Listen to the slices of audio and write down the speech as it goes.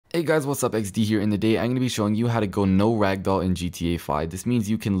Hey guys, what's up? XD here. In the day, I'm going to be showing you how to go no ragdoll in GTA 5. This means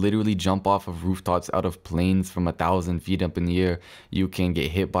you can literally jump off of rooftops, out of planes from 1,000 feet up in the air. You can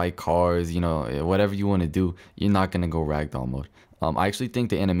get hit by cars, whatever you want to do. You're not going to go ragdoll mode. I actually think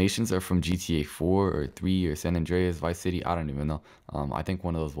the animations are from GTA 4 or 3 or San Andreas, Vice City. I don't even know. I think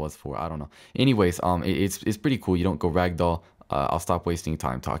one of those was 4. I don't know. Anyways, it's pretty cool. You don't go ragdoll. I'll stop wasting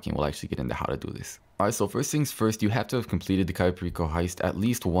time talking. We'll actually get into how to do this. Alright, so first things first, you have to have completed the Caprico heist at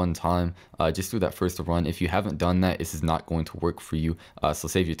least one time, just through that first run. If you haven't done that, this is not going to work for you, so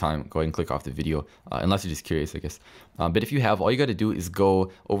save your time. Go ahead and click off the video, unless you're just curious, I guess. But if you have, all you got to do is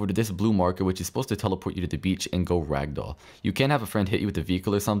go over to this blue marker, which is supposed to teleport you to the beach, and go ragdoll. You can have a friend hit you with a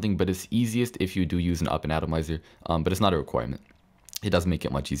vehicle or something, but it's easiest if you do use an up and atomizer, but it's not a requirement. It does make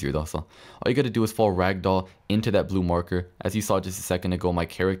it much easier though, so all you gotta do is fall ragdoll into that blue marker. As you saw just a second ago, my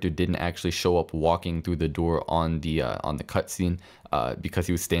character didn't actually show up walking through the door on the cutscene because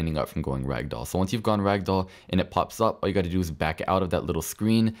he was standing up from going ragdoll. So once you've gone ragdoll and it pops up, all you gotta do is back out of that little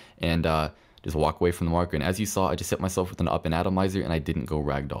screen and just walk away from the marker. And as you saw, I just hit myself with an up and atomizer and I didn't go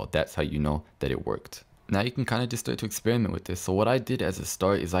ragdoll. That's how you know that it worked. Now you can kind of just start to experiment with this. So what I did as a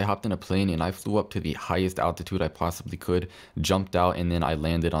start is I hopped in a plane and I flew up to the highest altitude I possibly could, jumped out, and then I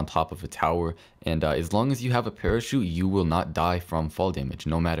landed on top of a tower. And as long as you have a parachute, you will not die from fall damage,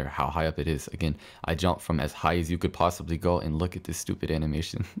 no matter how high up it is. Again, I jumped from as high as you could possibly go, and look at this stupid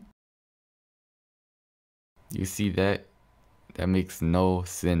animation. You see that? That makes no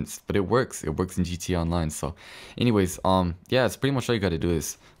sense, but it works. It works in GTA Online. So anyways, yeah, it's pretty much all you got to do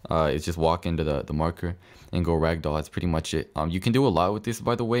is just walk into the marker and go ragdoll. That's pretty much it. You can do a lot with this,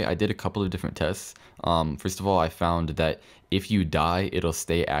 by the way. I did a couple of different tests. First of all, I found that if you die, it'll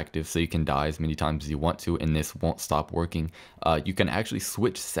stay active, so you can die as many times as you want to, and this won't stop working. You can actually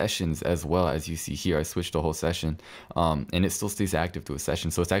switch sessions as well. As you see here, I switched the whole session, and it still stays active through a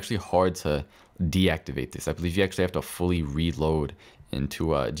session, so it's actually hard to deactivate this. I believe you actually have to fully reload into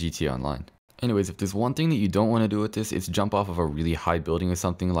GTA Online. Anyways, if there's one thing that you don't want to do with this, it's jump off of a really high building or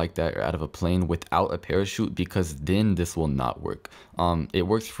something like that, or out of a plane without a parachute, because then this will not work. It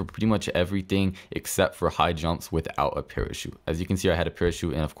works for pretty much everything except for high jumps without a parachute. As you can see, I had a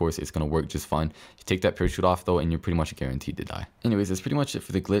parachute, and of course it's going to work just fine. You take that parachute off though, and you're pretty much guaranteed to die. Anyways, that's pretty much it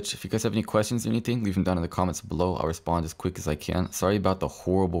for the glitch. If you guys have any questions or anything, leave them down in the comments below. I'll respond as quick as I can. Sorry about the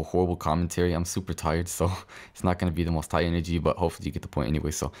horrible commentary. I'm super tired, so it's not going to be the most high energy, but hopefully you get the point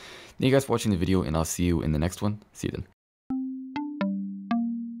anyway. So thank you guys for watching the video, and I'll see you in the next one. See you then.